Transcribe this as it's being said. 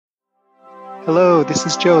Hello, this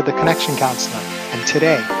is Joe, the Connection Counselor, and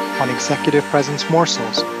today on Executive Presence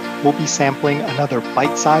Morsels, we'll be sampling another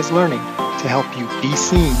bite-sized learning to help you be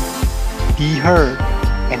seen, be heard,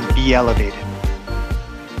 and be elevated.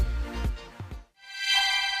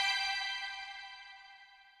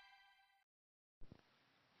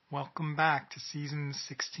 Welcome back to Season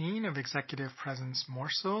 16 of Executive Presence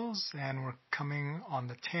Morsels, and we're coming on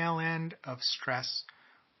the tail end of Stress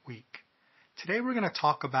Week. Today we're going to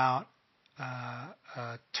talk about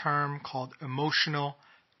a term called emotional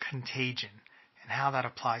contagion and how that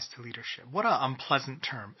applies to leadership. What an unpleasant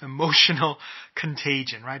term, emotional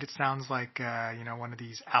contagion, right? It sounds like one of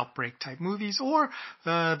these outbreak type movies, or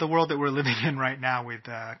the world that we're living in right now with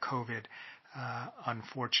COVID,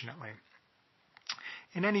 unfortunately.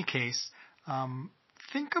 In any case,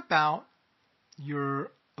 think about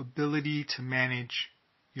your ability to manage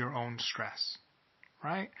your own stress,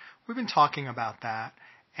 right? We've been talking about that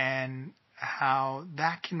and how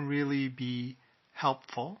that can really be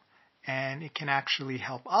helpful, and it can actually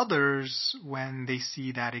help others when they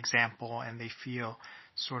see that example and they feel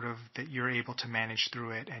sort of that you're able to manage through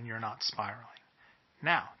it and you're not spiraling.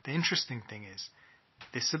 Now, the interesting thing is,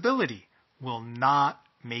 this ability will not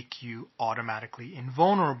make you automatically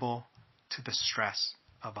invulnerable to the stress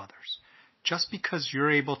of others. Just because you're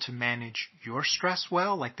able to manage your stress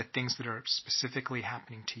well, like the things that are specifically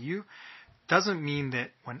happening to you, doesn't mean that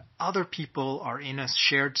when other people are in a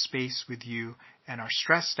shared space with you and are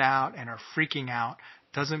stressed out and are freaking out,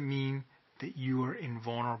 doesn't mean that you are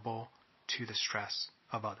invulnerable to the stress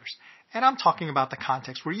of others. And I'm talking about the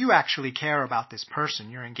context where you actually care about this person.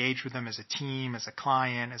 You're engaged with them as a team, as a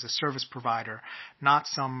client, as a service provider, not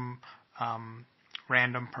some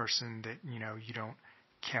random person that you don't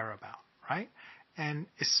care about, right? And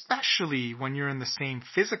especially when you're in the same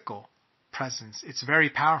physical presence, it's very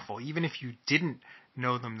powerful. Even if you didn't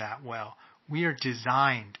know them that well, we are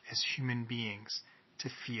designed as human beings to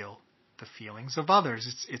feel the feelings of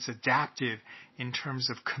others. It's adaptive in terms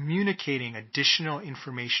of communicating additional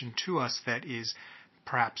information to us that is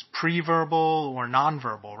perhaps pre-verbal or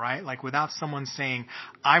non-verbal, right? Like without someone saying,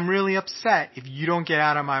 I'm really upset if you don't get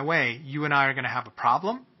out of my way, you and I are going to have a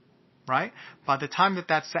problem, right? By the time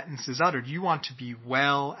that sentence is uttered, you want to be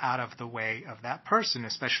well out of the way of that person,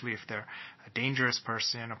 especially if they're a dangerous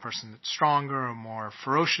person, a person that's stronger or more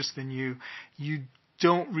ferocious than you. You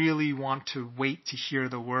don't really want to wait to hear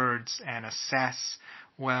the words and assess,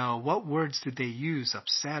 well, what words did they use,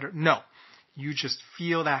 upset or... No, you just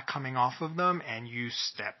feel that coming off of them and you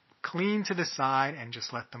step clean to the side and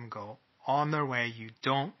just let them go on their way. You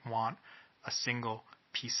don't want a single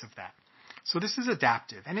piece of that. So this is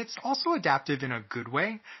adaptive, and it's also adaptive in a good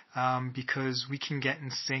way because we can get in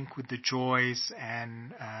sync with the joys and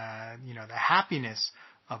the happiness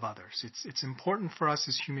of others. It's important for us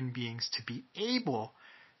as human beings to be able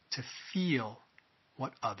to feel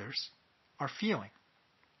what others are feeling.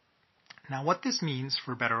 Now, what this means,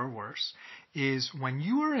 for better or worse, is when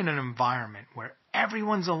you are in an environment where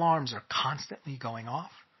everyone's alarms are constantly going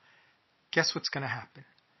off, guess what's going to happen?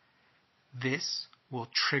 This will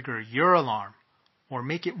trigger your alarm or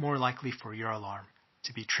make it more likely for your alarm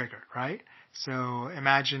to be triggered, right? So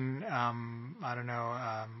imagine,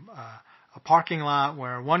 a parking lot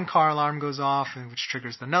where one car alarm goes off and which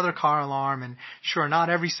triggers another car alarm. And sure, not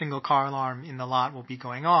every single car alarm in the lot will be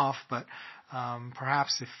going off, but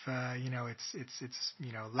perhaps if it's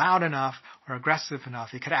loud enough or aggressive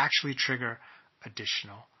enough, it could actually trigger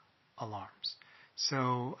additional alarms.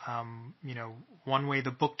 So, one way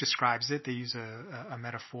the book describes it, they use a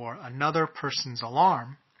metaphor. Another person's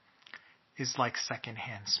alarm is like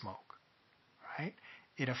secondhand smoke, right?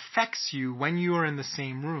 It affects you when you are in the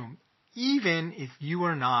same room, even if you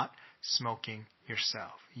are not smoking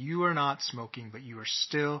yourself. You are not smoking, but you are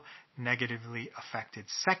still negatively affected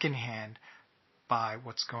secondhand by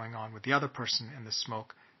what's going on with the other person and the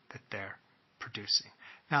smoke that they're producing.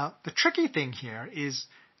 Now, the tricky thing here is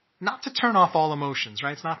not to turn off all emotions,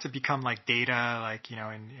 right? It's not to become like Data, like,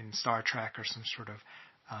 in Star Trek or some sort of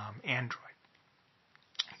android.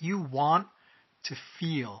 You want to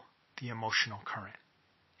feel the emotional current.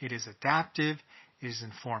 It is adaptive, it is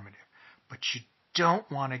informative, but you don't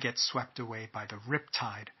want to get swept away by the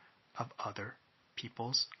riptide of other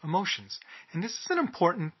people's emotions. And this is an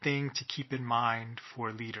important thing to keep in mind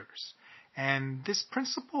for leaders. And this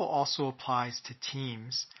principle also applies to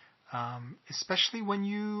teams, especially when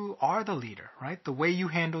you are the leader, right? The way you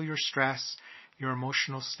handle your stress, your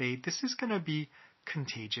emotional state, this is going to be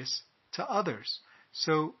contagious to others.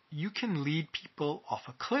 So you can lead people off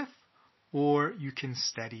a cliff, or you can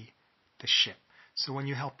steady the ship. So when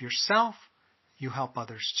you help yourself, you help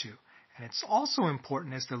others too. And it's also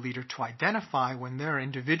important as the leader to identify when there are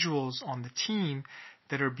individuals on the team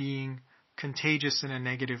that are being contagious in a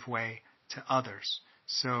negative way to others.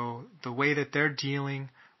 So the way that they're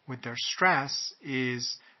dealing with their stress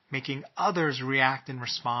is making others react and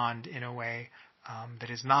respond in a way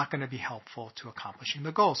that is not going to be helpful to accomplishing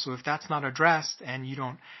the goal. So if that's not addressed and you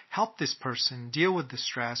don't help this person deal with the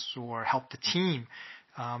stress or help the team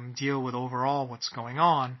deal with overall what's going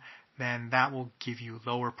on, then that will give you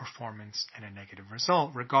lower performance and a negative result,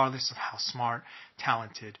 regardless of how smart,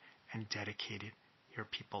 talented, and dedicated your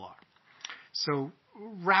people are. So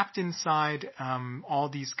wrapped inside all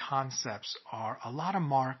these concepts are a lot of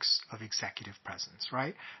marks of executive presence,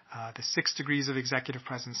 right? The 6 degrees of executive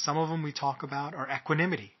presence, some of them we talk about are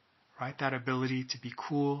equanimity, right? That ability to be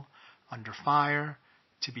cool under fire,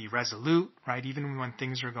 to be resolute, right? Even when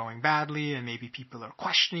things are going badly and maybe people are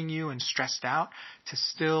questioning you and stressed out, to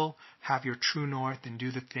still have your true north and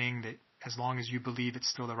do the thing that, as long as you believe it's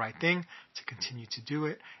still the right thing, to continue to do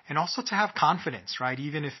it. And also to have confidence, right?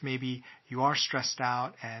 Even if maybe you are stressed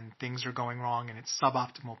out and things are going wrong and it's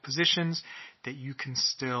suboptimal positions, that you can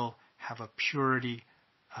still have a purity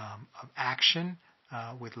of action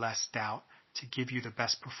with less doubt to give you the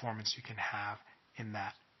best performance you can have in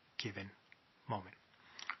that given moment.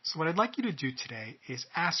 So what I'd like you to do today is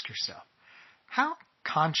ask yourself, how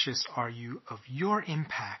conscious are you of your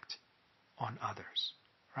impact on others?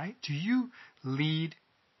 Right? Do you lead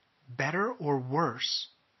better or worse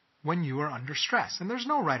when you are under stress? And there's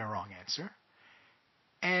no right or wrong answer.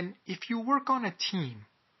 And if you work on a team,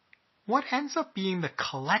 what ends up being the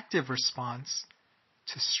collective response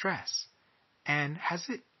to stress? And has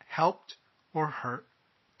it helped or hurt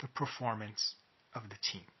the performance of the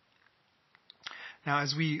team? Now,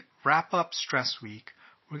 as we wrap up Stress Week,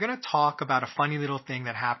 we're going to talk about a funny little thing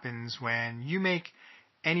that happens when you make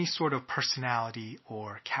any sort of personality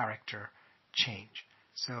or character change.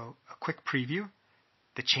 So a quick preview,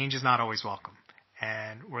 the change is not always welcome,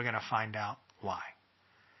 and we're going to find out why.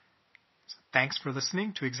 So thanks for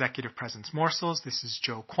listening to Executive Presence Morsels. This is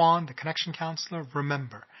Joe Kwan, the Connection Counselor.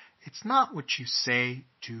 Remember, it's not what you say,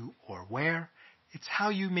 do, or wear. It's how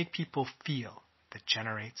you make people feel that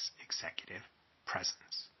generates executive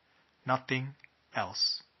presence. Nothing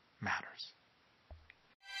else matters.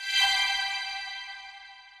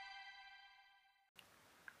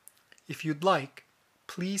 If you'd like,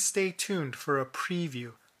 please stay tuned for a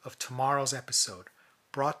preview of tomorrow's episode,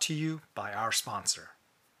 brought to you by our sponsor.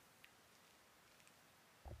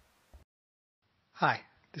 Hi,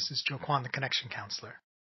 this is Joe Kwan, the Connection Counselor.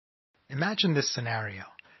 Imagine this scenario.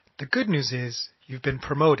 The good news is you've been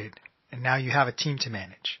promoted, and now you have a team to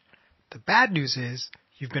manage. The bad news is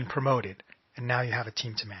you've been promoted, and now you have a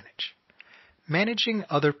team to manage. Managing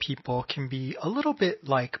other people can be a little bit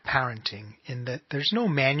like parenting in that there's no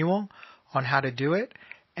manual on how to do it,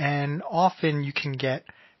 and often you can get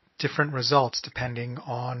different results depending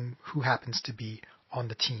on who happens to be on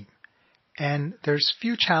the team. And there's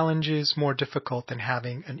few challenges more difficult than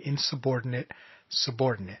having an insubordinate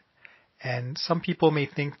subordinate. And some people may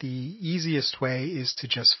think the easiest way is to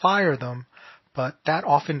just fire them, but that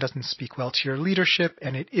often doesn't speak well to your leadership,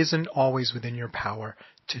 and it isn't always within your power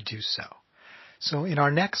to do so. So in our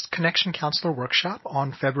next Connection Counselor workshop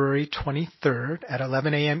on February 23rd at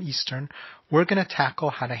 11 a.m. Eastern, we're going to tackle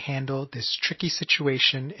how to handle this tricky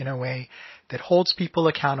situation in a way that holds people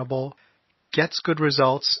accountable, gets good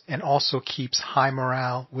results, and also keeps high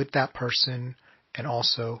morale with that person and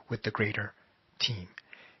also with the greater team.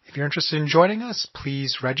 If you're interested in joining us,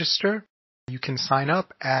 please register. You can sign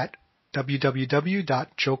up at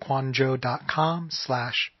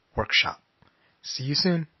www.joequanjoe.com/workshop. See you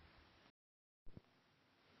soon.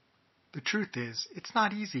 The truth is, it's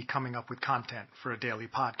not easy coming up with content for a daily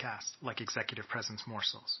podcast like Executive Presence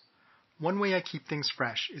Morsels. One way I keep things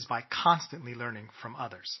fresh is by constantly learning from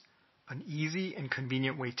others. An easy and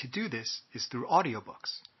convenient way to do this is through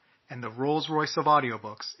audiobooks, and the Rolls-Royce of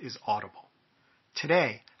audiobooks is Audible.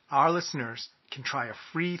 Today, our listeners can try a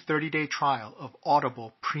free 30-day trial of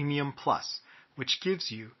Audible Premium Plus, which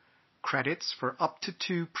gives you credits for up to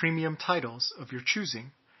 2 premium titles of your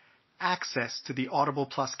choosing, access to the Audible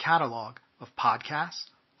Plus catalog of podcasts,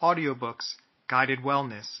 audiobooks, guided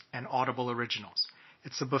wellness, and Audible originals.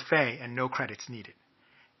 It's a buffet and no credits needed.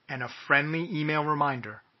 And a friendly email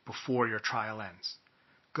reminder before your trial ends.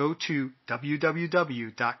 Go to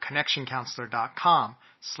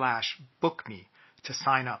www.connectioncounselor.com/bookme to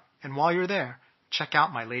sign up. And while you're there, check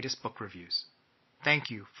out my latest book reviews. Thank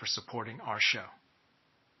you for supporting our show.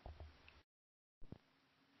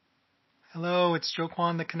 Hello, it's Joe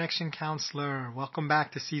Kwan, the Connection Counselor. Welcome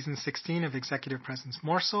back to Season 16 of Executive Presence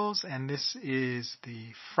Morsels, and this is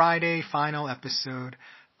the Friday final episode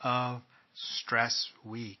of Stress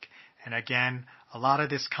Week. And again, a lot of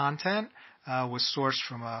this content was sourced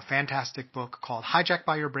from a fantastic book called Hijacked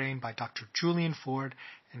by Your Brain by Dr. Julian Ford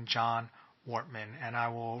and John Wortman. And I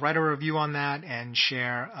will write a review on that and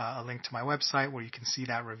share a link to my website where you can see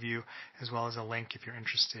that review, as well as a link if you're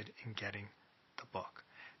interested in getting the book.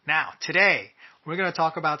 Now, today, we're going to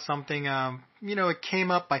talk about something, it came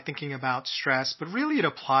up by thinking about stress, but really it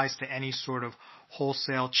applies to any sort of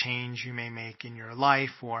wholesale change you may make in your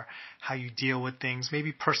life or how you deal with things.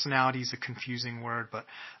 Maybe personality is a confusing word, but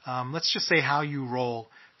let's just say how you roll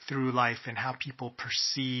through life and how people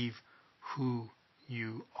perceive who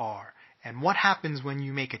you are. And what happens when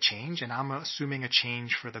you make a change, and I'm assuming a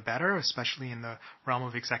change for the better, especially in the realm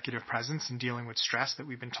of executive presence and dealing with stress that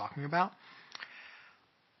we've been talking about.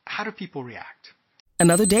 How do people react?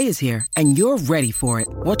 Another day is here, and you're ready for it.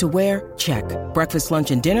 What to wear? Check. Breakfast, lunch,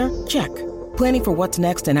 and dinner? Check. Planning for what's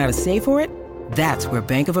next and how to save for it? That's where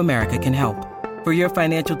Bank of America can help. For your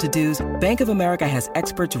financial to-dos, Bank of America has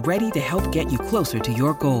experts ready to help get you closer to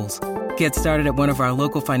your goals. Get started at one of our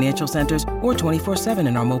local financial centers or 24/7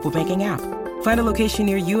 in our mobile banking app. Find a location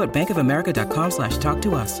near you at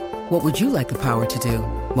bankofamerica.com/talktous. What would you like the power to do?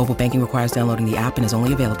 Mobile banking requires downloading the app and is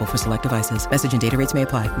only available for select devices. Message and data rates may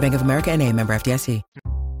apply. Bank of America N.A., member FDIC.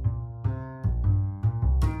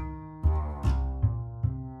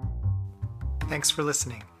 Thanks for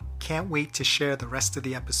listening. Can't wait to share the rest of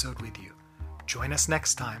the episode with you. Join us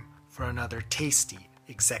next time for another tasty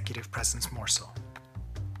executive presence morsel.